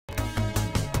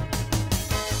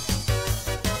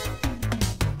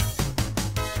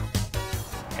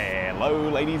Hello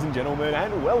ladies and gentlemen,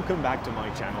 and welcome back to my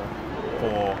channel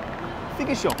for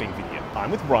figure shopping video. I'm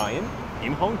with Ryan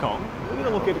in Hong Kong. We're going to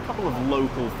look at a couple of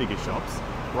local figure shops.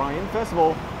 Ryan, first of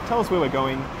all, tell us where we're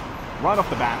going right off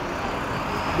the bat.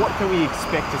 What can we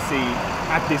expect to see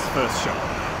at this first shop?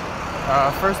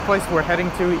 First place we're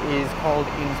heading to is called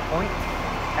Ings Point,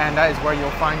 and that is where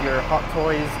you'll find your Hot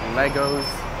Toys, Legos,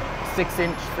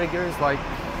 6-inch figures like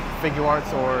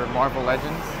Figuarts or Marvel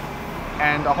Legends,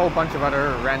 and a whole bunch of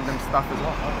other random stuff as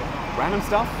well. Random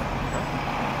stuff?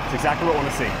 That's exactly what I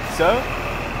want to see. So,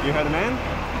 you heard the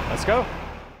man, let's go.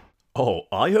 Oh,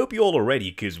 I hope you're all are ready,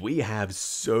 because we have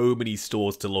so many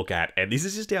stores to look at, and this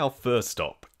is just our first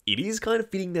stop. It is kind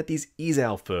of fitting that this is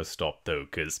our first stop, though,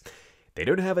 because they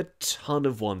don't have a ton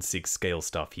of 1/6 scale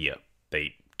stuff here.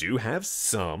 They do have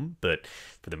some, but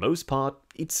for the most part,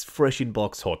 it's fresh in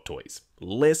box Hot Toys.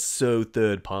 Less so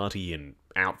third party and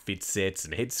outfit sets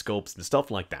and head sculpts and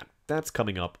stuff like that. That's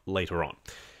coming up later on.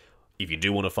 If you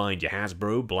do want to find your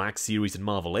Hasbro, Black Series and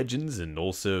Marvel Legends, and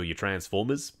also your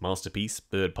Transformers, Masterpiece,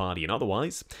 third party and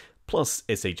otherwise, plus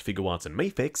SH Figuarts and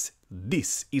Mafex,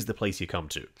 this is the place you come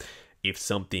to. If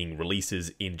something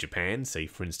releases in Japan, say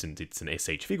for instance it's an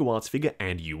SH Figuarts figure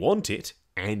and you want it,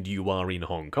 and you are in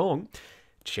Hong Kong,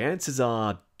 chances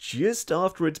are just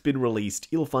after it's been released,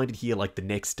 you'll find it here like the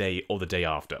next day or the day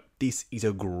after. This is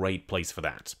a great place for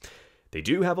that. They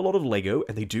do have a lot of Lego,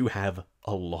 and they do have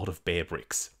a lot of Bear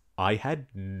Bricks. I had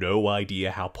no idea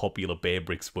how popular Bear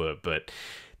Bricks were, but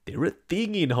they're a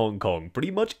thing in Hong Kong. Pretty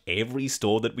much every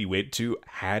store that we went to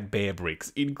had Bear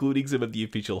Bricks, including some of the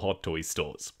official Hot Toys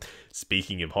stores.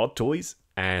 Speaking of Hot Toys,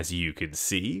 as you can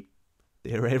see,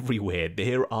 they're everywhere.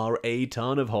 There are a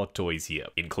ton of Hot Toys here,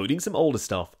 including some older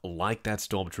stuff like that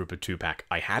Stormtrooper 2-pack.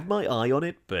 I had my eye on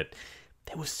it, but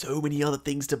there were so many other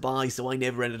things to buy, so I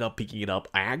never ended up picking it up.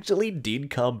 I actually did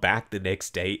come back the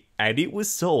next day, and it was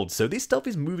sold, so this stuff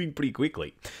is moving pretty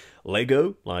quickly.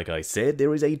 Lego, like I said,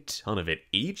 there is a ton of it.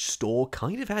 Each store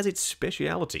kind of has its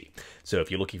speciality. So if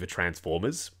you're looking for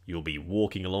Transformers, you'll be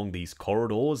walking along these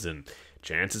corridors, and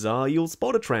chances are you'll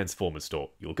spot a Transformers store.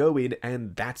 You'll go in,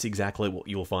 and that's exactly what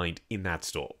you'll find in that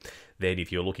store. Then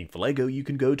if you're looking for Lego, you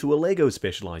can go to a Lego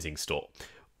specializing store.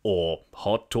 Or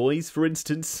Hot Toys, for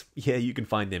instance. Yeah, you can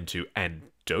find them too. And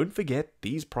don't forget,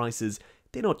 these prices,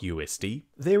 they're not USD.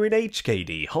 They're in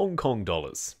HKD, Hong Kong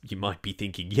dollars. You might be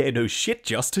thinking, yeah, no shit,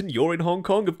 Justin, you're in Hong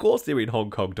Kong. Of course they're in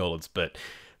Hong Kong dollars. But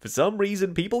for some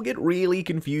reason, people get really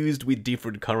confused with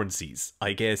different currencies.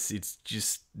 I guess it's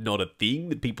just not a thing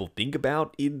that people think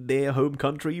about in their home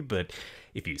country. But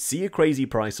if you see a crazy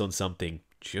price on something,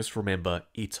 just remember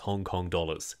it's Hong Kong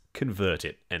dollars. Convert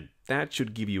it, and that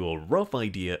should give you a rough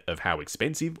idea of how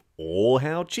expensive or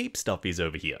how cheap stuff is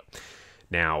over here.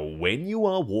 Now, when you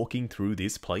are walking through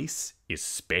this place,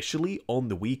 especially on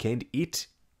the weekend, it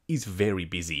is very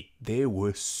busy. There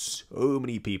were so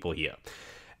many people here.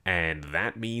 And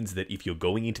that means that if you're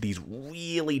going into these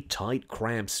really tight,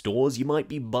 cramped stores, you might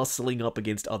be bustling up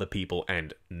against other people,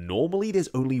 and normally there's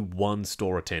only one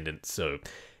store attendant, so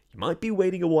you might be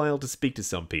waiting a while to speak to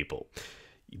some people.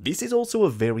 This is also a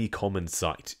very common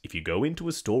sight. If you go into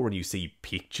a store and you see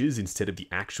pictures instead of the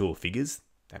actual figures,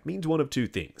 that means one of two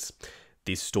things.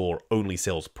 This store only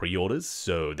sells pre-orders,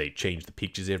 so they change the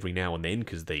pictures every now and then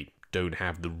because they don't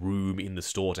have the room in the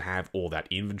store to have all that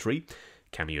inventory.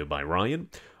 Cameo by Ryan.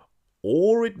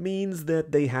 Or it means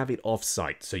that they have it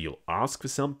off-site, so you'll ask for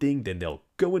something, then they'll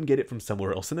go and get it from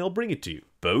somewhere else and they'll bring it to you.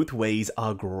 Both ways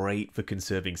are great for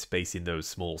conserving space in those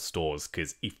small stores,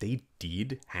 because if they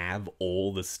did have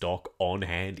all the stock on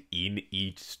hand in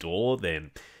each store, then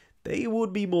they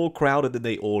would be more crowded than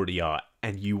they already are,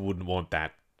 and you wouldn't want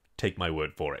that. Take my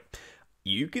word for it.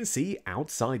 You can see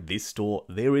outside this store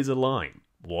there is a line.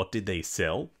 What did they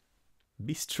sell?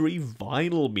 Mystery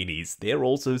vinyl minis. They're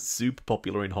also super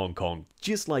popular in Hong Kong,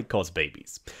 just like Cos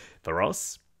Babies. For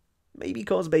us, maybe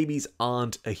Cos Babies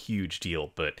aren't a huge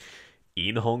deal, but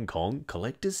in Hong Kong,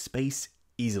 collectors' space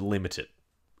is limited.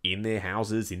 In their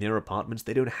houses, in their apartments,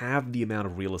 they don't have the amount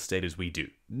of real estate as we do,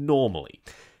 normally.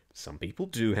 Some people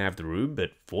do have the room,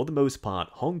 but for the most part,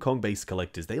 Hong Kong-based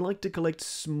collectors, they like to collect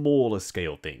smaller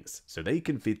scale things, so they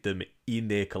can fit them in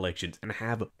their collections and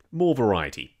have more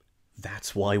variety.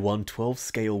 That's why 1/12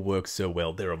 scale works so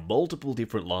well. There are multiple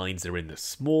different lines, they're in the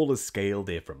smaller scale,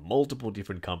 they're from multiple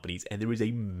different companies, and there is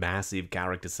a massive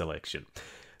character selection.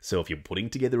 So if you're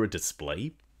putting together a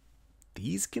display,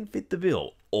 these can fit the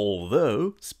bill.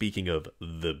 Although, speaking of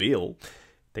the bill,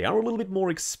 they are a little bit more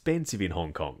expensive in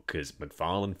Hong Kong, because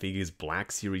McFarlane figures,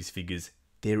 Black Series figures,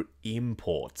 they're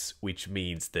imports, which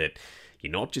means that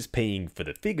you're not just paying for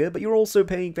the figure, but you're also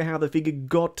paying for how the figure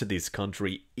got to this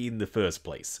country in the first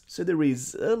place. So there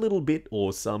is a little bit,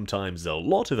 or sometimes a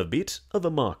lot of a bit, of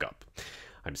a markup.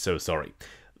 I'm so sorry.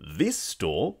 This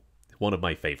store, one of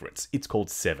my favorites, it's called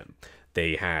 7.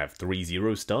 They have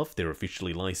 3.0 stuff. They're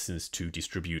officially licensed to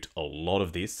distribute a lot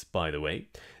of this, by the way.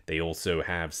 They also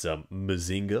have some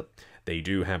Mazinger. They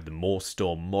do have the More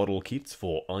Store model kits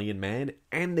for Iron Man,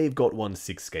 and they've got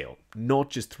 1/6 scale. Not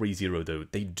just 3.0 though,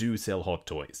 they do sell Hot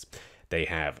Toys. They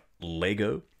have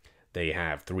Lego, they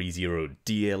have 3.0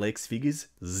 DLX figures,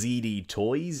 ZD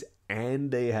toys,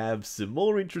 and they have some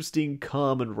more interesting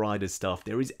Kamen Rider stuff.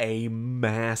 There is a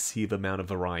massive amount of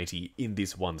variety in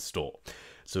this one store.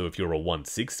 So if you're a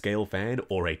 1/6 scale fan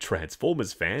or a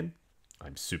Transformers fan,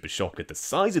 I'm super shocked at the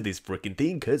size of this freaking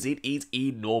thing because it is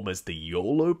enormous. The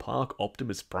YOLO Park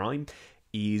Optimus Prime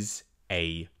is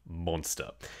a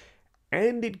monster.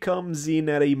 And it comes in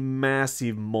at a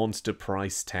massive monster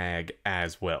price tag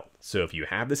as well. So if you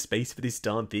have the space for this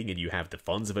darn thing and you have the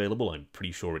funds available, I'm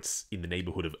pretty sure it's in the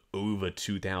neighborhood of over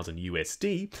 2,000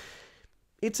 USD,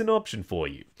 it's an option for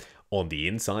you. On the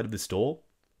inside of the store,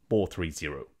 more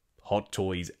 3.0. Hot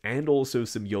Toys, and also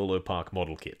some YOLO Park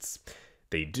model kits.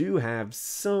 They do have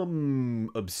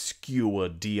some obscure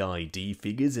DID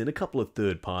figures and a couple of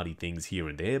third-party things here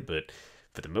and there, but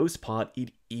for the most part,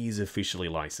 it is officially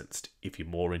licensed. If you're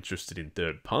more interested in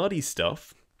third-party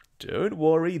stuff, don't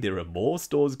worry, there are more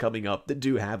stores coming up that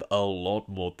do have a lot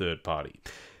more third-party.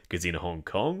 Because in Hong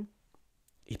Kong,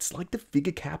 it's like the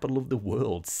figure capital of the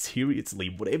world. Seriously,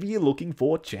 whatever you're looking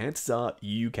for, chances are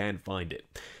you can find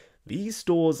it. These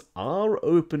stores are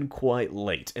open quite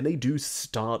late, and they do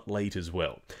start late as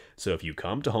well. So if you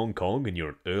come to Hong Kong and you're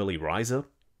an early riser,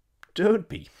 don't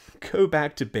be. Go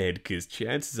back to bed, because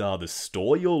chances are the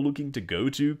store you're looking to go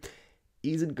to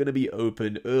isn't going to be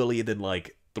open earlier than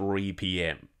like 3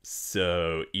 PM.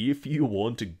 So if you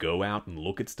want to go out and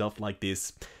look at stuff like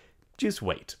this, just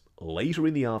wait. Later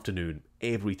in the afternoon,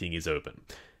 everything is open.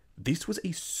 This was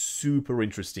a super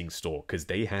interesting store, because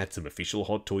they had some official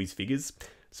Hot Toys figures,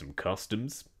 some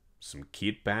customs, some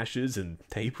kit bashes, and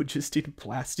they were just in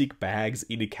plastic bags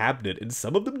in a cabinet, and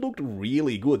some of them looked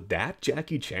really good. That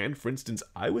Jackie Chan, for instance,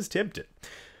 I was tempted.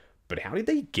 But how did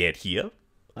they get here?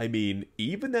 I mean,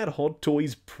 even that Hot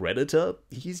Toys Predator,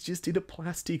 he's just in a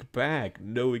plastic bag,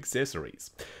 no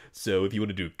accessories. So if you want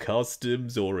to do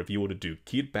customs, or if you want to do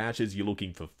kit bashes, you're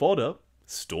looking for fodder,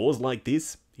 stores like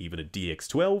this, even a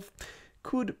DX12,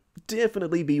 could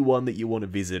definitely be one that you want to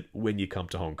visit when you come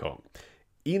to Hong Kong.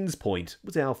 Inns Point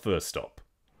was our first stop.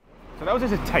 So that was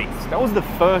just a taste. That was the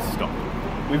first stop.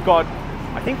 We've got,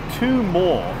 I think, 2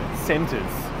 more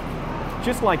centres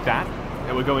just like that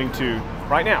we're going to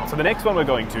right now. So the next one we're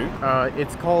going to...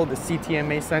 It's called the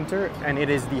CTMA Center, and it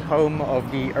is the home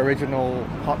of the original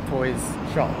Hot Toys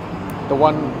shop. The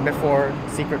one before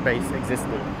Secret Base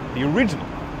existed. The original.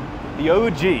 The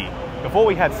OG. Before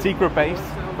we had Secret Base,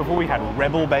 before we had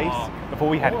Rebel Base, before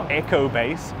we had Echo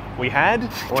Base, we had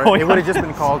Or it would have just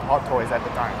been called Hot Toys at the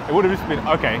time. It would have just been,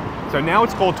 okay. So now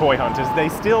it's called Toy Hunters. They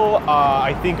still are,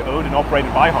 I think, owned and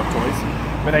operated by Hot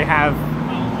Toys, but they have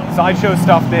Sideshow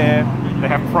stuff there, they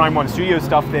have Prime One Studio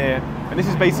stuff there, and this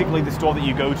is basically the store that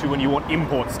you go to when you want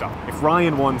import stuff. If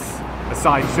Ryan wants a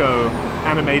Sideshow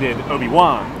animated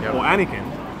Obi-Wan or Anakin,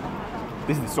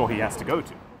 this is the store he has to go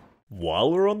to.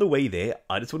 While we're on the way there,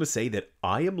 I just want to say that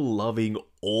I am loving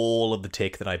all of the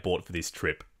tech that I bought for this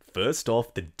trip. First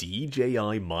off, the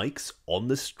DJI mics on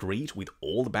the street with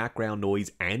all the background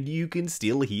noise, and you can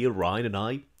still hear Ryan and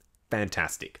I.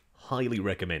 Fantastic. Highly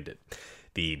recommend it.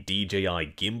 The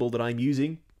DJI gimbal that I'm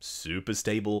using, super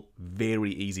stable,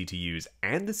 very easy to use,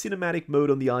 and the cinematic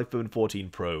mode on the iPhone 14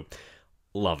 Pro.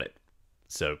 Love it.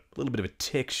 So, a little bit of a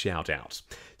tech shout out.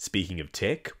 Speaking of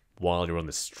tech, while you're on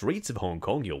the streets of Hong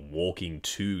Kong, you're walking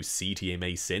to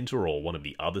CTMA Center or one of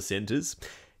the other centers,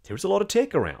 there's a lot of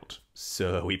tech around.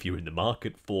 So if you're in the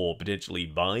market for potentially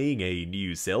buying a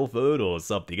new cell phone or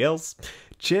something else,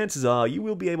 chances are you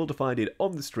will be able to find it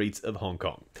on the streets of Hong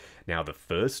Kong. Now, the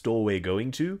first store we're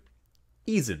going to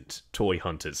isn't Toy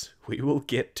Hunters. We will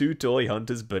get to Toy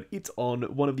Hunters, but it's on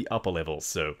one of the upper levels,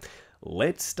 so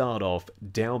let's start off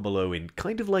down below in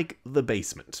kind of like the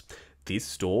basement. This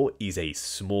store is a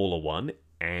smaller one,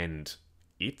 and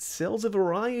it sells a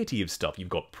variety of stuff. You've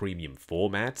got premium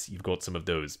formats, you've got some of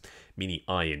those mini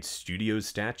Iron Studios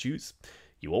statues.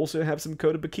 You also have some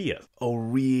Kotobukiya. A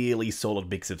really solid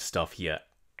mix of stuff here,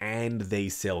 and they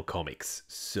sell comics.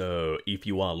 So if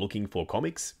you are looking for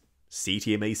comics,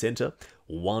 CTMA Center,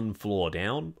 1 floor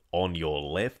down, on your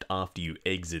left after you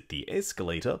exit the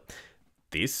escalator,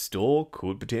 this store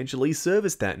could potentially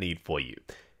service that need for you.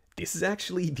 This is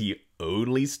actually the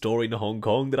only store in Hong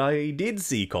Kong that I did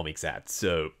see comics at,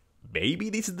 so maybe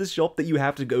this is the shop that you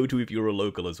have to go to if you're a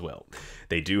local as well.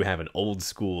 They do have an old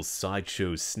school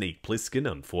Sideshow Snake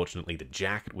Plissken. Unfortunately, the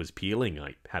jacket was peeling.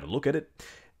 I had a look at it.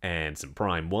 And some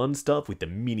Prime 1 stuff with the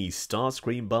mini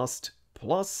Starscream bust,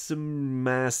 plus some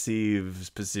massive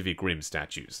Pacific Rim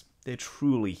statues. They're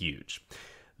truly huge.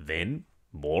 Then,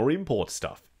 more import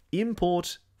stuff.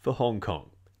 Import for Hong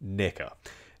Kong. NECA.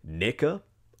 NECA,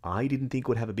 I didn't think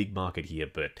would have a big market here,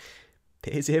 but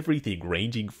there's everything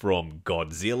ranging from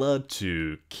Godzilla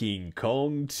to King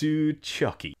Kong to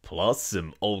Chucky. Plus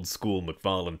some old school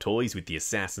McFarlane toys with the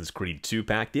Assassin's Creed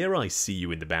 2-pack. There I see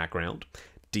you in the background.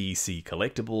 DC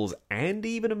collectibles, and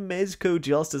even a Mezco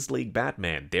Justice League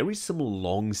Batman. There is some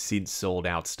long since sold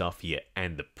out stuff here,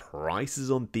 and the prices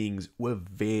on things were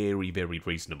very, very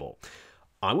reasonable.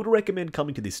 I would recommend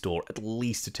coming to this store at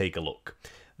least to take a look.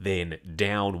 Then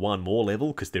down one more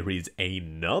level, because there is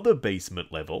another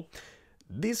basement level.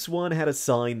 This one had a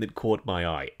sign that caught my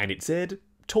eye, and it said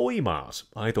Toy Mart.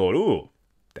 I thought, ooh,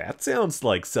 that sounds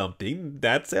like something.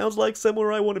 That sounds like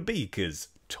somewhere I want to be, because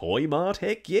Toy Mart?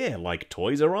 Heck yeah, like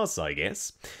Toys R Us, I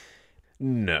guess.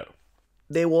 No.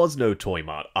 There was no Toy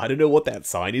Mart. I don't know what that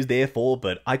sign is there for,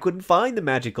 but I couldn't find the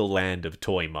magical land of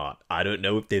Toy Mart. I don't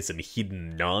know if there's some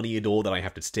hidden Narnia door that I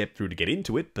have to step through to get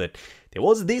into it, but there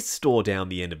was this store down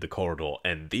the end of the corridor,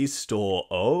 and this store,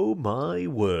 oh my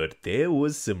word, there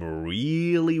was some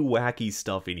really wacky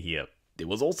stuff in here. There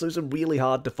was also some really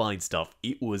hard to find stuff.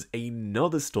 It was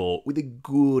another store with a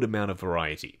good amount of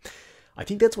variety. I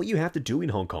think that's what you have to do in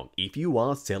Hong Kong. If you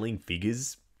are selling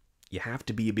figures, you have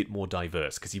to be a bit more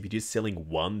diverse, because if you're just selling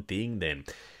one thing, then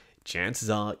chances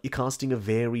are you're casting a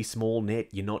very small net.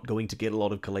 You're not going to get a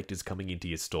lot of collectors coming into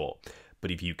your store.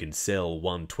 But if you can sell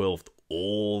 1/12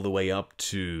 all the way up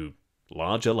to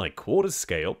larger, like quarter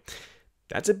scale,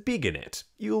 that's a bigger net.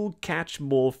 You'll catch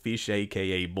more fish,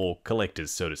 aka more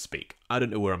collectors, so to speak. I don't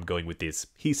know where I'm going with this.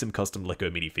 Here's some custom Lego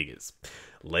minifigures.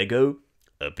 Lego,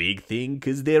 a big thing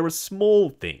because they're a small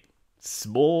thing.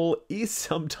 Small is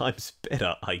sometimes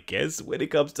better, I guess, when it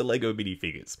comes to Lego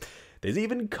minifigures. There's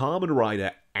even Kamen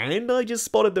Rider, and I just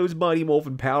spotted those Mighty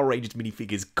Morphin Power Rangers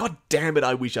minifigures. God damn it,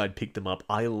 I wish I'd picked them up.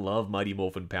 I love Mighty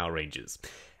Morphin Power Rangers.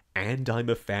 And I'm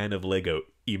a fan of Lego.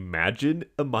 Imagine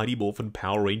a Mighty Morphin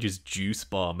Power Rangers juice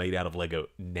bar made out of Lego.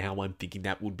 Now I'm thinking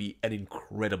that would be an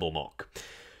incredible mock.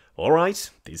 Alright,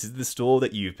 this is the store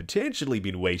that you've potentially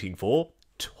been waiting for.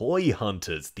 Toy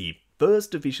Hunters, the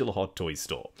first official Hot Toys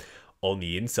store. On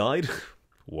the inside,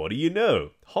 what do you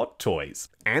know? Hot Toys.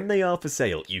 And they are for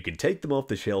sale. You can take them off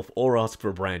the shelf or ask for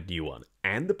a brand new one.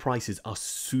 And the prices are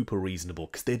super reasonable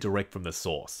because they're direct from the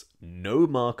source. No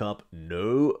markup,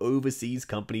 no overseas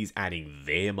companies adding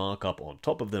their markup on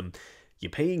top of them.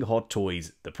 You're paying Hot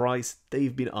Toys the price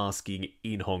they've been asking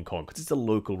in Hong Kong because it's a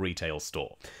local retail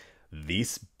store.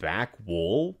 This back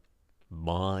wall,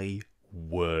 my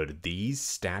word, these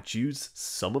statues,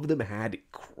 some of them had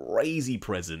crazy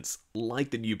presents,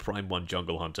 like the new Prime 1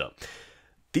 Jungle Hunter.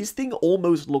 This thing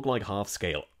almost looked like half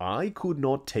scale. I could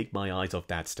not take my eyes off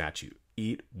that statue.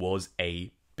 It was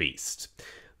a beast.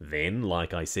 Then,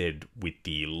 like I said, with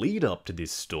the lead up to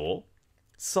this store,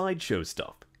 Sideshow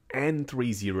stuff, and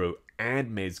 3-0,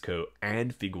 and Mezco,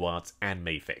 and Figuarts, and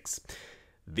Mafex.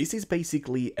 This is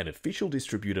basically an official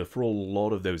distributor for a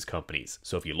lot of those companies.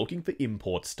 So if you're looking for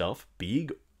import stuff,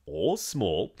 big or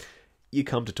small, you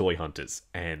come to Toy Hunters.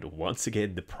 And once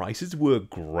again, the prices were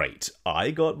great.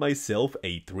 I got myself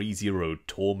a 3-0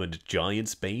 Tormund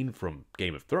Giantsbane from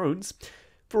Game of Thrones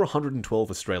for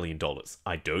 112 Australian dollars.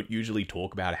 I don't usually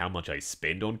talk about how much I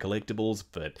spend on collectibles,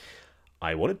 but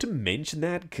I wanted to mention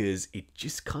that because it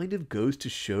just kind of goes to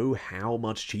show how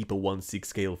much cheaper 1/6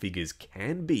 scale figures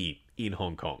can be in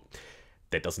Hong Kong.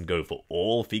 That doesn't go for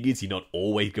all figures. You're not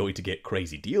always going to get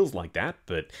crazy deals like that,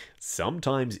 but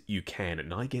sometimes you can,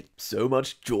 and I get so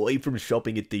much joy from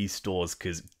shopping at these stores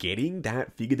because getting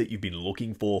that figure that you've been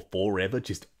looking for forever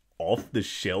just off the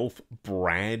shelf,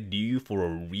 brand new for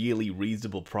a really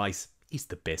reasonable price is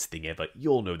the best thing ever.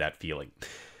 You'll know that feeling.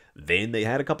 Then they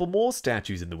had a couple more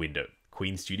statues in the window.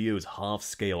 Queen Studios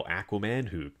half-scale Aquaman,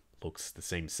 who looks the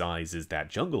same size as that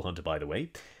Jungle Hunter, by the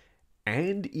way,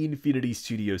 and Infinity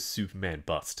Studios Superman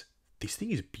bust. This thing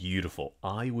is beautiful.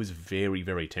 I was very,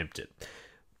 very tempted.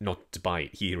 Not to buy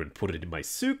it here and put it in my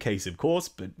suitcase, of course,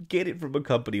 but get it from a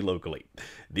company locally.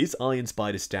 This Iron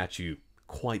Spider statue,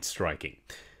 quite striking.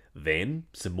 Then,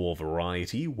 some more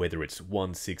variety, whether it's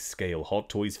 1/6 scale Hot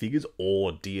Toys figures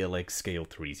or DLX scale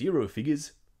 3-0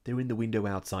 figures, they're in the window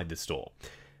outside the store.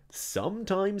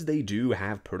 Sometimes they do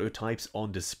have prototypes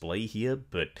on display here,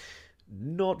 but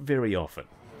not very often.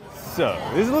 So,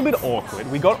 this is a little bit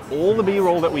awkward. We got all the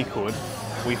B-roll that we could.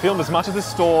 We filmed as much of the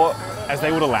store as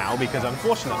they would allow because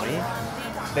unfortunately,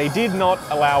 they did not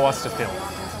allow us to film.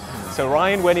 So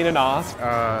Ryan went in and asked.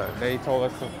 They told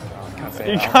us to... can't say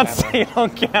You it on can't camera. see it on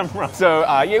camera. So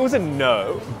yeah, it was a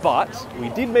no, but we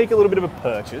did make a little bit of a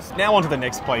purchase. Now on to the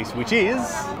next place, which is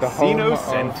The home Xeno of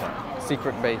Center.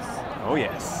 Secret Base. Oh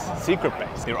yes, Secret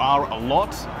Base. There are a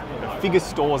lot of figure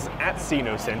stores at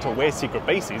Xeno Center where Secret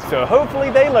Base is, so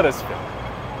hopefully they let us film.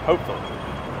 Hopefully.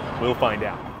 We'll find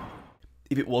out.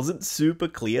 If it wasn't super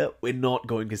clear, we're not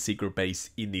going to Secret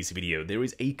Base in this video. There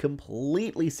is a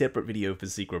completely separate video for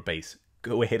Secret Base.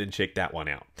 Go ahead and check that one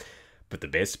out. But the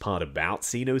best part about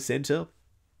Xeno Center,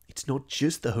 it's not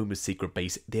just the home of Secret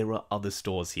Base, there are other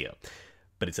stores here.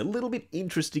 But it's a little bit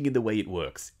interesting in the way it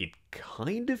works. It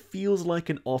kind of feels like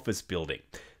an office building.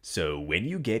 So when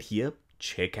you get here,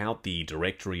 check out the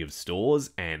directory of stores,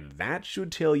 and that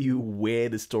should tell you where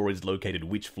the store is located,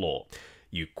 which floor.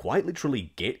 You quite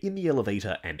literally get in the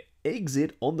elevator and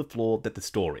exit on the floor that the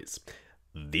store is.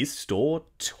 This store,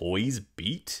 Toys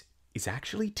Beat, is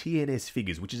actually TNS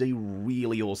Figures, which is a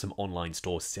really awesome online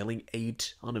store selling a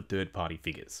ton of third-party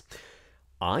figures.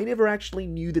 I never actually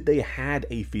knew that they had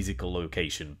a physical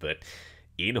location, but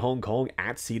in Hong Kong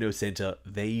at Xeno Center,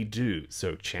 they do.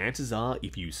 So chances are,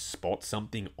 if you spot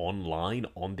something online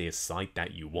on their site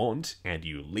that you want, and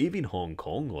you live in Hong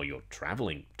Kong, or you're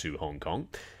traveling to Hong Kong,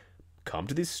 come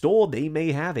to this store, they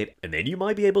may have it, and then you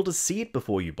might be able to see it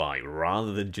before you buy,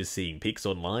 rather than just seeing pics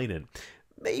online, and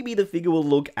maybe the figure will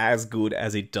look as good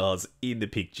as it does in the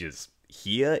pictures.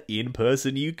 Here, in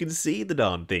person, you can see the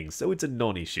darn thing, so it's a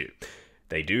non-issue.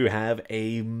 They do have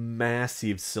a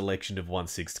massive selection of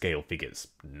 1/6 scale figures.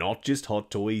 Not just Hot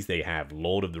Toys, they have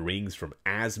Lord of the Rings from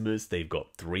Asmus, they've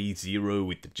got 3-0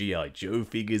 with the G.I. Joe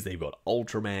figures, they've got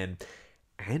Ultraman,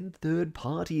 and third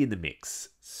party in the mix.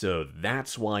 So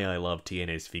that's why I love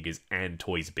TNS Figures and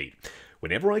Toys Beat.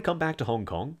 Whenever I come back to Hong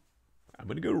Kong, I'm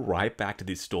going to go right back to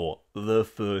this store the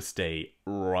first day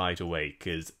right away,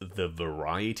 because the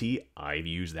variety, I've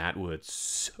used that word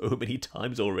so many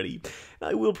times already,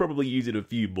 and I will probably use it a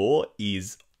few more,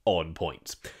 is on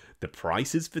point. The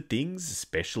prices for things,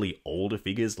 especially older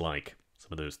figures like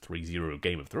some of those 3-0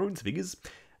 Game of Thrones figures,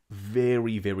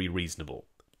 very, very reasonable.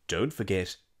 Don't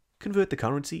forget, convert the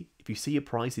currency. If you see a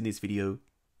price in this video,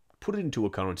 put it into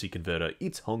a currency converter.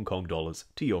 It's Hong Kong dollars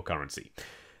to your currency.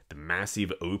 The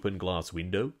massive open glass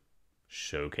window,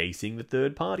 showcasing the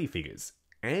third-party figures.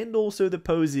 And also the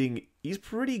posing is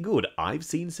pretty good. I've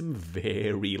seen some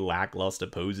very lackluster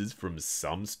poses from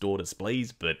some store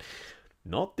displays, but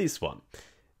not this one.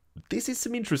 This is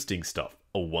some interesting stuff.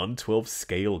 A 1/12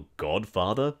 scale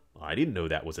Godfather, I didn't know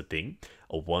that was a thing.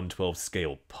 A 1/12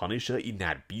 scale Punisher in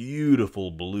that beautiful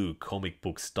blue comic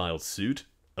book style suit.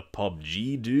 A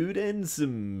PUBG dude, and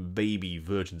some baby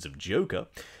versions of Joker.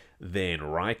 Then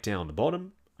right down the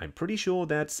bottom, I'm pretty sure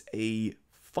that's a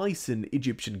Phison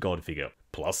Egyptian god figure.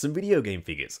 Plus some video game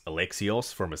figures,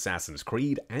 Alexios from Assassin's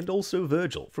Creed, and also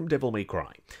Virgil from Devil May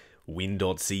Cry.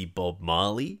 Win.C Bob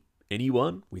Marley,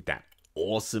 anyone with that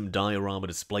awesome diorama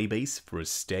display base for a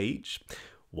stage.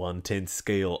 1/10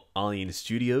 scale Iron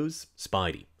Studios,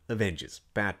 Spidey, Avengers,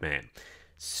 Batman.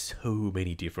 So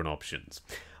many different options.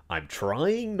 I'm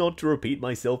trying not to repeat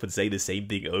myself and say the same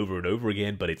thing over and over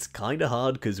again, but it's kinda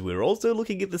hard because we're also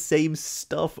looking at the same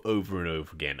stuff over and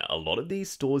over again. A lot of these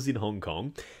stores in Hong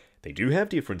Kong, they do have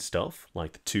different stuff,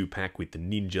 like the 2-pack with the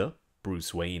Ninja,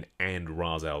 Bruce Wayne, and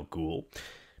Ra's al Ghul.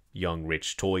 Young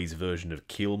Rich Toys version of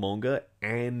Killmonger,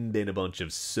 and then a bunch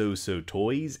of So-So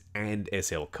Toys and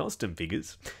SL Custom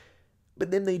figures.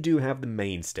 But then they do have the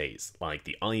mainstays, like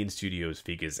the Iron Studios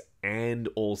figures, and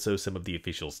also some of the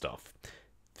official stuff.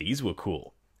 These were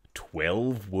cool.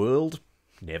 12 World?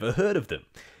 Never heard of them.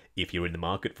 If you're in the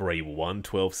market for a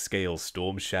 1/12 scale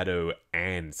Storm Shadow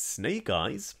and Snake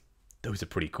Eyes, those are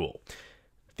pretty cool.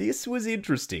 This was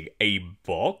interesting. A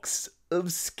box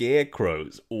of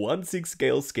Scarecrows. 1/6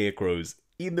 scale Scarecrows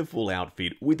in the full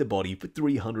outfit with a body for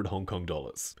 300 Hong Kong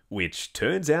dollars. Which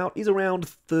turns out is around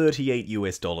 $38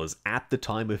 US at the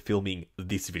time of filming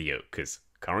this video, because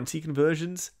currency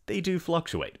conversions, they do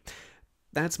fluctuate.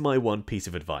 That's my one piece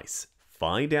of advice.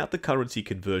 Find out the currency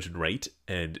conversion rate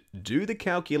and do the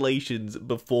calculations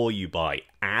before you buy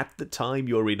at the time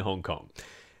you're in Hong Kong.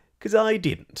 Because I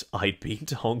didn't. I'd been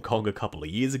to Hong Kong a couple of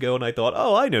years ago and I thought,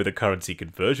 oh, I know the currency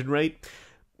conversion rate.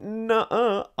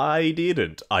 Nuh-uh, I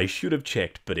didn't. I should have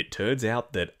checked, but it turns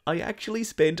out that I actually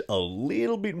spent a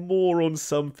little bit more on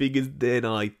some figures than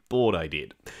I thought I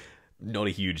did. Not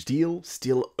a huge deal,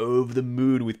 still over the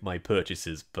moon with my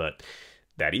purchases, but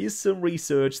that is some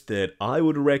research that I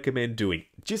would recommend doing.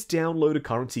 Just download a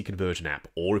currency conversion app,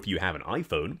 or if you have an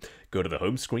iPhone, go to the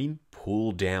home screen,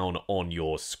 pull down on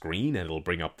your screen and it'll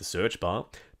bring up the search bar,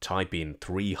 type in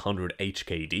 300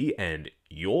 HKD, and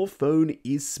your phone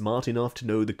is smart enough to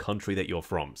know the country that you're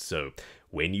from. So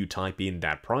when you type in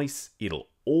that price, it'll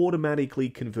automatically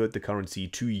convert the currency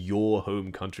to your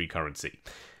home country currency.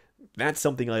 That's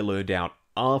something I learned out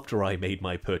after I made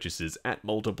my purchases at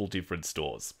multiple different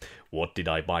stores. What did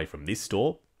I buy from this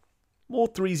store? More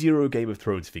 3-0 Game of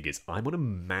Thrones figures. I'm on a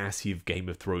massive Game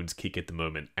of Thrones kick at the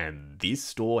moment, and this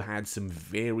store had some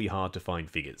very hard to find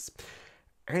figures.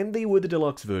 And they were the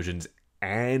deluxe versions,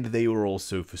 and they were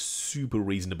also for super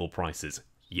reasonable prices.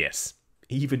 Yes,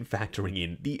 even factoring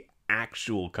in the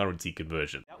actual currency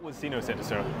conversion. That was Sino Center,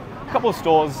 so a couple of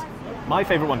stores. My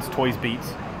favorite one's Toys Beat,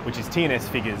 which is TNS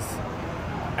figures,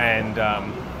 and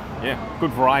yeah,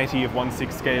 good variety of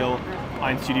 1/6 scale,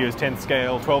 Iron Studios 10th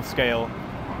scale, 12th scale,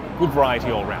 good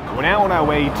variety all around. We're now on our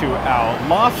way to our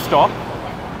last stop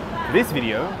for this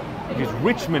video, which is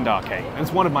Richmond Arcade, and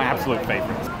it's one of my absolute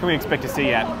favorites. What can we expect to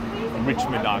see at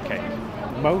Richmond Arcade?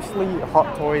 Mostly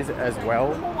Hot Toys as well.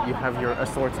 You have your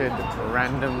assorted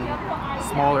random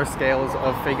smaller scales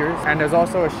of figures. And there's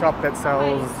also a shop that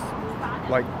sells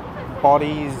like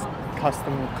bodies,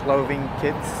 custom clothing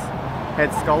kits, head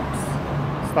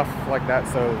sculpts, stuff like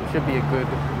that. So it should be a good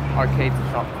arcade to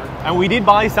shop. And we did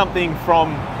buy something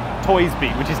from Toys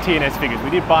Beat, which is TNS figures. We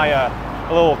did buy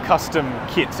a little custom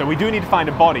kit, so we do need to find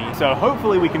a body. So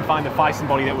hopefully we can find the Fison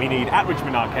body that we need at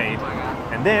Richmond Arcade,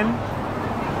 and then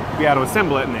be able to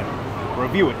assemble it and then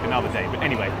review it another day. But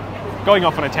anyway, going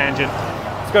off on a tangent,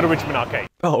 let's go to Richmond Arcade.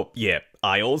 Oh, yeah,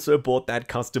 I also bought that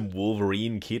custom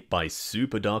Wolverine kit by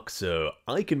Superduck, so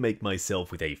I can make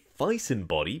myself with a Fison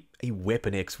body, a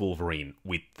Weapon X Wolverine,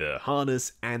 with the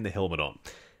harness and the helmet on.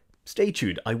 Stay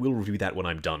tuned, I will review that when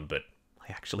I'm done, but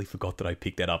I actually forgot that I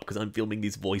picked that up because I'm filming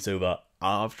this voiceover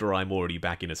after I'm already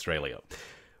back in Australia.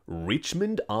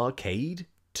 Richmond Arcade,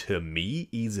 to me,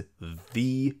 is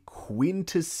the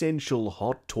quintessential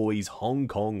Hot Toys Hong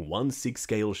Kong 1/6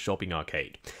 scale shopping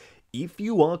arcade. If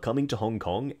you are coming to Hong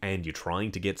Kong and you're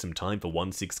trying to get some time for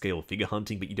 1/6 scale figure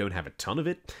hunting but you don't have a ton of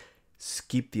it,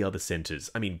 skip the other centres.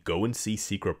 I mean, go and see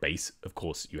Secret Base, of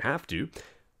course you have to,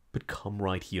 but come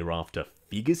right here after.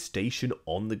 Figure Station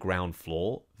on the ground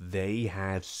floor, they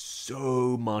have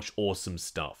so much awesome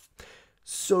stuff.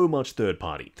 So much third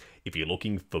party. If you're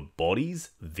looking for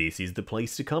bodies, this is the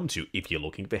place to come to. If you're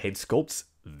looking for head sculpts,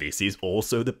 this is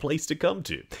also the place to come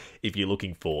to. If you're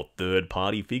looking for third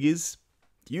party figures,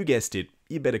 you guessed it,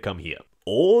 you better come here.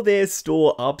 Or their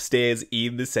store upstairs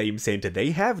in the same centre.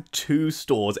 They have two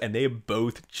stores and they're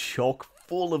both chock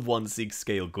full of 1/6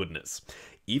 scale goodness.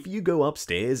 If you go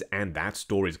upstairs and that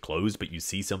store is closed but you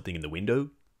see something in the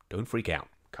window, don't freak out.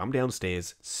 Come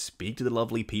downstairs, speak to the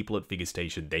lovely people at Figure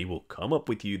Station. They will come up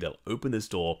with you, they'll open the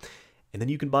store, and then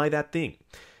you can buy that thing.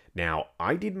 Now,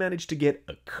 I did manage to get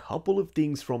a couple of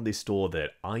things from this store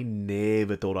that I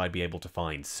never thought I'd be able to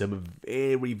find. Some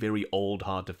very, very old,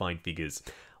 hard-to-find figures,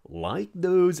 like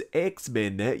those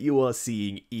X-Men that you are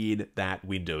seeing in that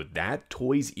window. That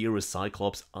Toys era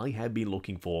Cyclops I have been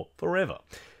looking for forever.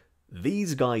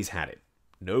 These guys had it.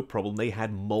 No problem, they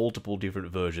had multiple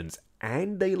different versions,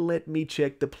 and they let me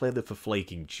check the pleather for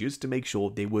flaking just to make sure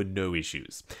there were no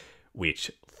issues.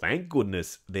 Which, thank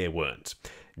goodness, there weren't.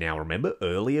 Now, remember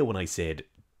earlier when I said,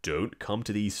 don't come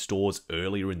to these stores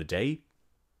earlier in the day?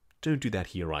 Don't do that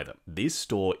here either. This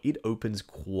store, it opens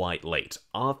quite late,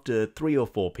 after 3 or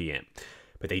 4 p.m.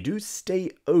 But they do stay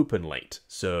open late,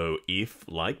 so if,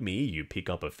 like me, you pick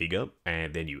up a figure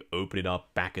and then you open it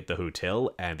up back at the hotel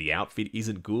and the outfit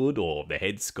isn't good, or the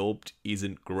head sculpt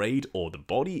isn't great, or the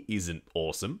body isn't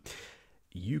awesome,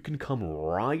 you can come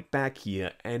right back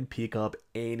here and pick up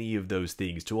any of those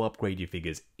things to upgrade your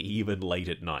figures even late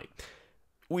at night.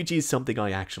 Which is something I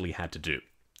actually had to do.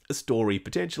 A story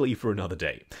potentially for another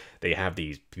day. They have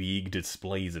these big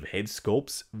displays of head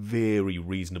sculpts, very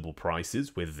reasonable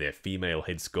prices, whether they're female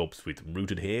head sculpts with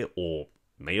rooted hair, or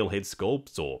male head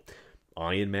sculpts, or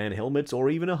Iron Man helmets, or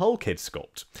even a Hulk head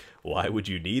sculpt. Why would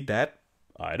you need that?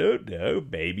 I don't know,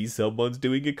 maybe someone's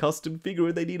doing a custom figure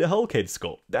and they need a Hulk head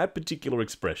sculpt, that particular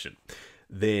expression.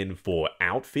 Then for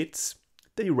outfits,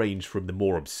 they range from the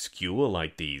more obscure,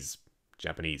 like these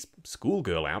Japanese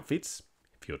schoolgirl outfits,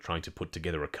 if you're trying to put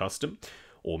together a custom,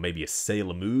 or maybe a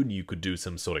Sailor Moon, you could do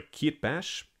some sort of kit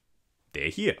bash. They're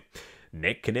here.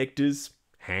 Neck connectors,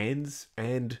 hands,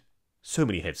 and so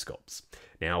many head sculpts.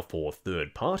 Now for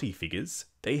third-party figures,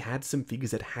 they had some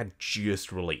figures that had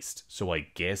just released, so I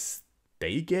guess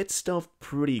they get stuff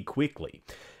pretty quickly.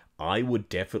 I would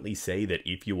definitely say that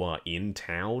if you are in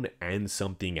town and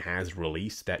something has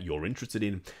released that you're interested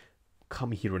in,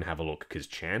 come here and have a look, because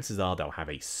chances are they'll have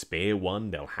a spare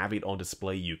one, they'll have it on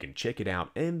display, you can check it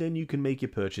out, and then you can make your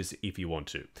purchase if you want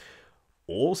to.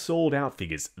 All sold out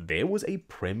figures. There was a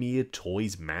Premier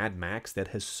Toys Mad Max that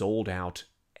has sold out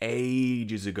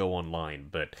ages ago online,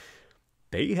 but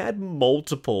they had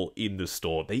multiple in the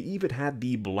store. They even had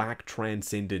the Black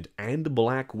Transcendent and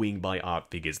Black Wing by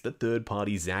Art figures, the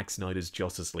third-party Zack Snyder's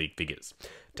Justice League figures,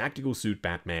 Tactical Suit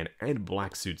Batman, and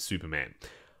Black Suit Superman.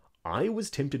 I was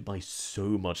tempted by so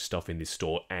much stuff in this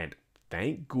store, and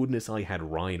thank goodness I had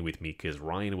Ryan with me, because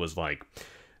Ryan was like,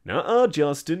 "Nuh-uh,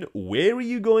 Justin, where are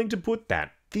you going to put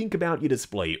that? Think about your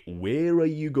display. Where are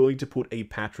you going to put a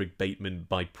Patrick Bateman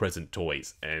by Present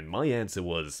Toys?" And my answer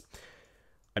was,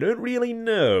 I don't really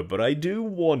know, but I do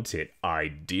want it. I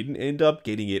didn't end up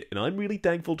getting it, and I'm really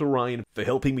thankful to Ryan for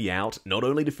helping me out, not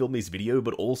only to film this video,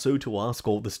 but also to ask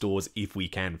all the stores if we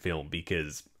can film,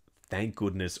 because thank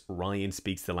goodness Ryan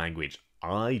speaks the language.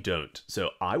 I don't, so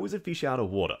I was a fish out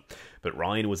of water. But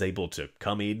Ryan was able to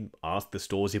come in, ask the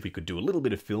stores if we could do a little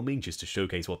bit of filming just to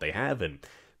showcase what they have, and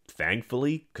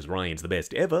thankfully, because Ryan's the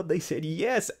best ever, they said,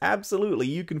 yes, absolutely,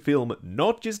 you can film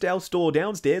not just our store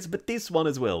downstairs, but this one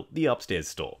as well, the upstairs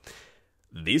store.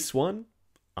 This one,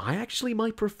 I actually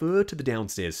might prefer to the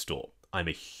downstairs store. I'm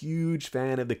a huge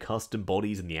fan of the custom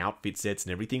bodies and the outfit sets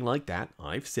and everything like that.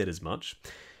 I've said as much.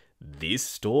 This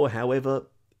store, however,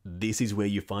 this is where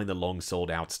you find the long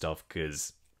sold out stuff,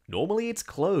 because normally it's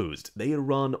closed. They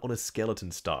run on a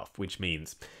skeleton staff, which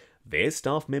means their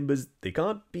staff members, they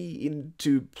can't be in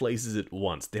two places at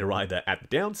once. They're either at the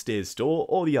downstairs store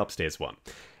or the upstairs one.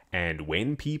 And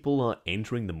when people are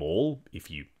entering the mall,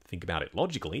 if you think about it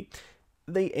logically,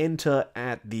 they enter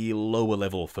at the lower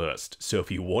level first. So if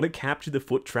you want to capture the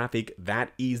foot traffic,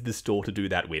 that is the store to do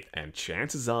that with. And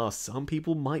chances are some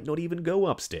people might not even go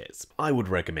upstairs. I would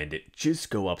recommend it. Just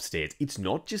go upstairs. It's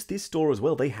not just this store as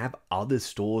well. They have other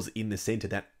stores in the center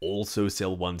that also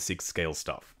sell 1/6 scale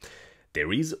stuff.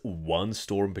 There is one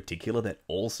store in particular that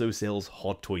also sells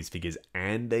Hot Toys figures,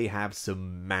 and they have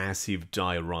some massive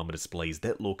diorama displays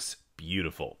that looks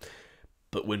beautiful.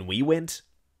 But when we went,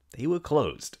 they were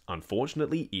closed.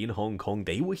 Unfortunately, in Hong Kong,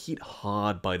 they were hit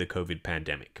hard by the COVID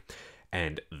pandemic.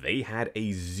 And they had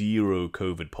a zero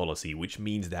COVID policy, which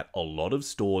means that a lot of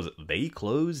stores, they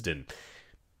closed and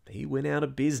they went out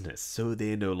of business. So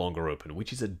they're no longer open,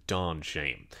 which is a darn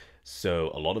shame. So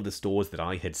a lot of the stores that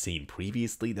I had seen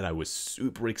previously that I was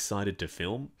super excited to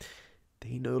film,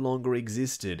 they no longer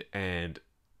existed, and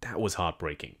that was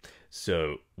heartbreaking.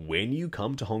 So when you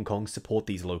come to Hong Kong, support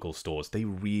these local stores. They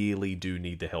really do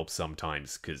need the help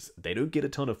sometimes, because they don't get a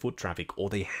ton of foot traffic, or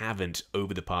they haven't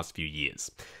over the past few years.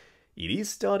 It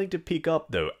is starting to pick up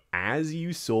though. As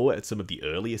you saw at some of the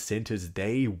earlier centers,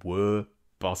 they were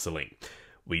bustling.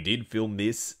 We did film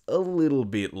this a little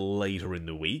bit later in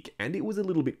the week, and it was a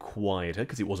little bit quieter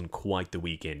because it wasn't quite the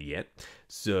weekend yet.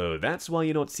 So that's why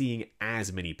you're not seeing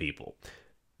as many people.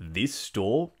 This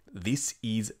store, this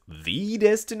is the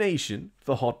destination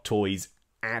for Hot Toys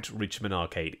at Richmond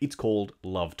Arcade. It's called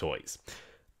Love Toys.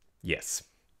 Yes,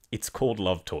 it's called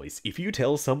Love Toys. If you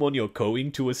tell someone you're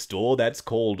going to a store that's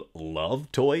called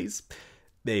Love Toys,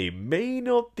 they may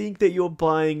not think that you're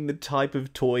buying the type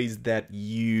of toys that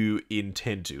you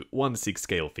intend to, 1/6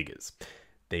 scale figures.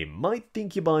 They might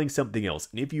think you're buying something else,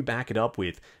 and if you back it up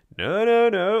with,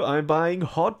 no, I'm buying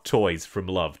Hot Toys from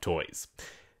Love Toys,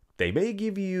 they may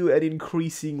give you an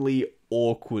increasingly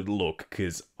awkward look,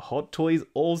 because Hot Toys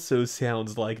also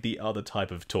sounds like the other type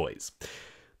of toys.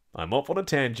 I'm off on a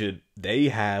tangent. They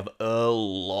have a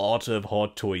lot of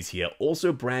Hot Toys here,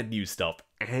 also brand new stuff,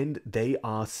 and they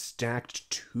are stacked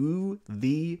to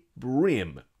the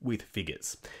brim with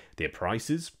figures. Their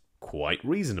prices, quite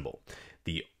reasonable.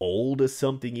 The older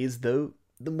something is though,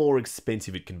 the more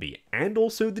expensive it can be. And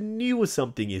also the newer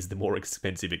something is, the more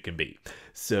expensive it can be.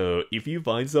 So if you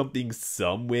find something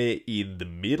somewhere in the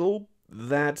middle,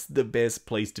 that's the best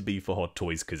place to be for Hot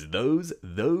Toys, because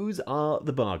those are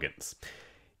the bargains.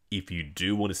 If you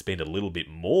do want to spend a little bit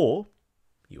more,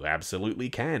 you absolutely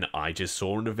can. I just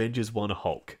saw an Avengers 1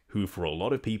 Hulk, who for a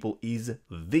lot of people is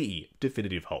the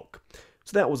definitive Hulk.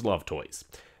 So that was Love Toys.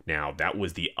 Now, that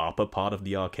was the upper part of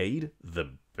the arcade.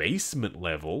 The basement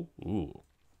level, ooh,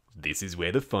 this is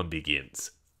where the fun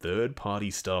begins.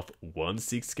 Third-party stuff,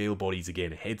 1/6 scale bodies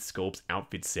again, head sculpts,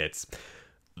 outfit sets.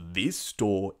 This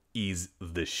store is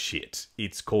the shit.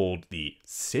 It's called the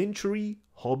Century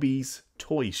Hobbies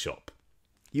Toy Shop.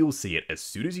 You'll see it as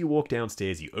soon as you walk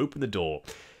downstairs, you open the door.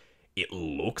 It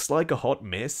looks like a hot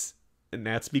mess, and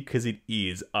that's because it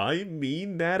is. I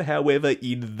mean that, however,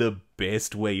 in the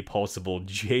best way possible.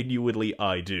 Genuinely,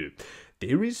 I do.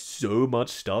 There is so much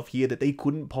stuff here that they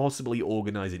couldn't possibly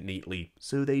organize it neatly,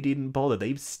 so they didn't bother.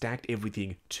 They've stacked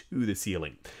everything to the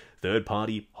ceiling.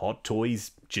 Third-party Hot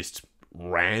Toys, just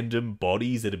random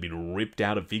bodies that have been ripped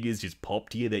out of figures just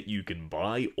popped here that you can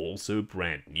buy, also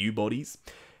brand new bodies.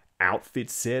 Outfit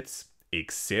sets,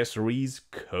 accessories,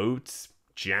 coats,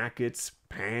 jackets,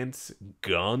 pants,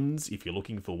 guns. If you're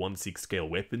looking for 1/6 scale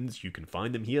weapons, you can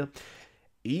find them here.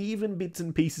 Even bits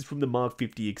and pieces from the Mark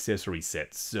 50 accessory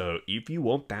set. So if you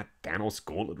want that Thanos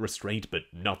Gauntlet restraint but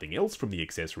nothing else from the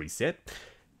accessory set,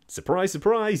 surprise,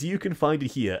 surprise, you can find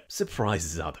it here.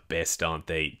 Surprises are the best, aren't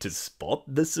they? To spot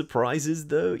the surprises,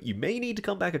 though, you may need to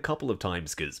come back a couple of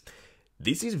times, because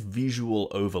this is visual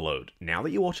overload. Now that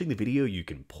you're watching the video, you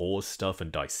can pause stuff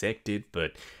and dissect it,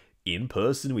 but in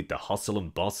person with the hustle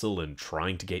and bustle and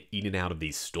trying to get in and out of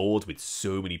these stores with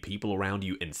so many people around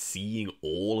you and seeing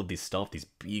all of this stuff, this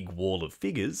big wall of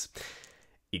figures,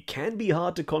 it can be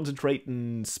hard to concentrate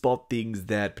and spot things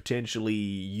that potentially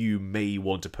you may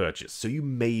want to purchase, so you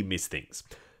may miss things.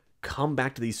 Come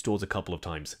back to these stores a couple of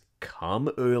times.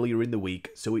 Come earlier in the week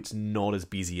so it's not as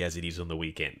busy as it is on the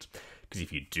weekend. Because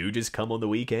if you do just come on the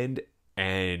weekend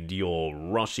and you're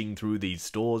rushing through these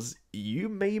stores, you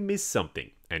may miss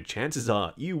something, and chances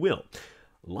are you will.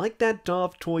 Like that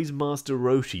Daft Toys Master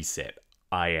Roshi set.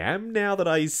 I am, now that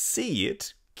I see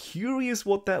it, curious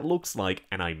what that looks like,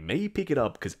 and I may pick it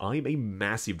up because I'm a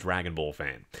massive Dragon Ball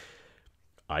fan.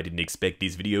 I didn't expect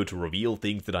this video to reveal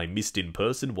things that I missed in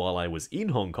person while I was in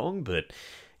Hong Kong, but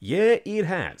yeah, it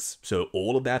has. So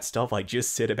all of that stuff I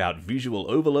just said about visual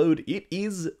overload, it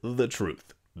is the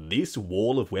truth. This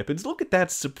wall of weapons, look at that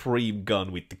Supreme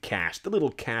gun with the cash, the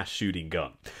little cash shooting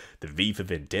gun. The V for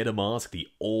Vendetta mask, the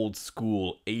old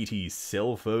school 80s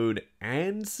cell phone,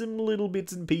 and some little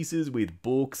bits and pieces with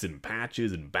books and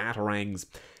patches and batarangs,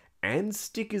 and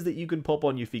stickers that you can pop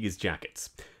on your figures' jackets.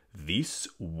 This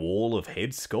wall of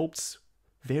head sculpts,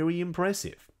 very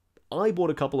impressive. I bought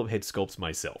a couple of head sculpts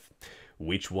myself.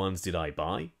 Which ones did I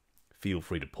buy? Feel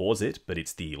free to pause it, but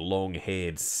it's the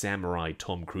long-haired samurai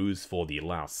Tom Cruise for The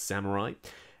Last Samurai,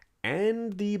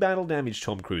 and the battle-damaged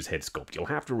Tom Cruise head sculpt. You'll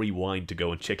have to rewind to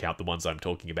go and check out the ones I'm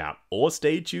talking about, or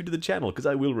stay tuned to the channel, because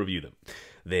I will review them.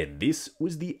 Then this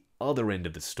was the other end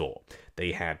of the store.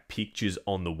 They had pictures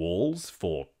on the walls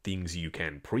for things you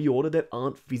can pre-order that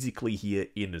aren't physically here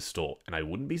in the store, and I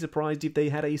wouldn't be surprised if they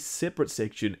had a separate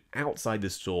section outside the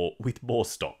store with more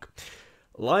stock.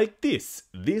 Like this.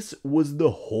 This was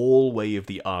the hallway of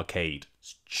the arcade.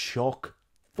 It's chock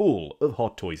full of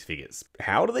Hot Toys figures.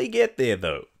 How do they get there,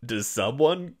 though? Does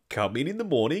someone come in the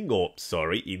morning, or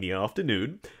sorry, in the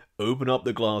afternoon, open up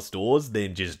the glass doors,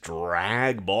 then just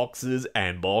drag boxes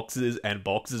and boxes and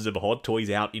boxes of Hot Toys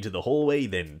out into the hallway,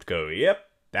 then go, yep,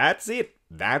 that's it.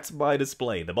 That's my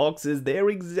display. The boxes, they're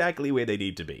exactly where they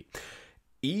need to be.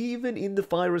 Even in the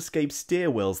fire escape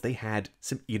stairwells, they had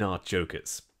some in-art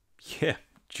jokers. Yeah,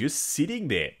 just sitting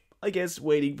there, I guess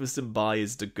waiting for some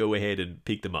buyers to go ahead and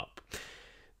pick them up.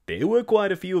 There were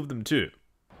quite a few of them too.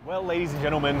 Well, ladies and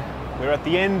gentlemen, we're at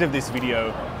the end of this video.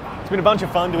 It's been a bunch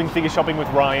of fun doing figure shopping with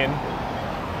Ryan.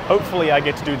 Hopefully I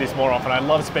get to do this more often. I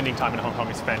love spending time in Hong Kong,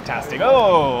 it's fantastic.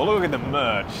 Oh, look at the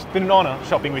merch. It's been an honor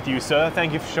shopping with you, sir.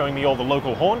 Thank you for showing me all the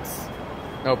local haunts.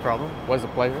 No problem. Was a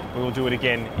pleasure. We will do it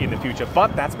again in the future,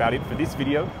 but that's about it for this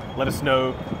video. Let us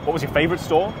know what was your favorite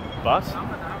store, but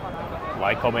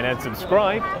like, comment, and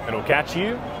subscribe, and we'll catch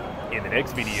you in the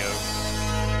next video.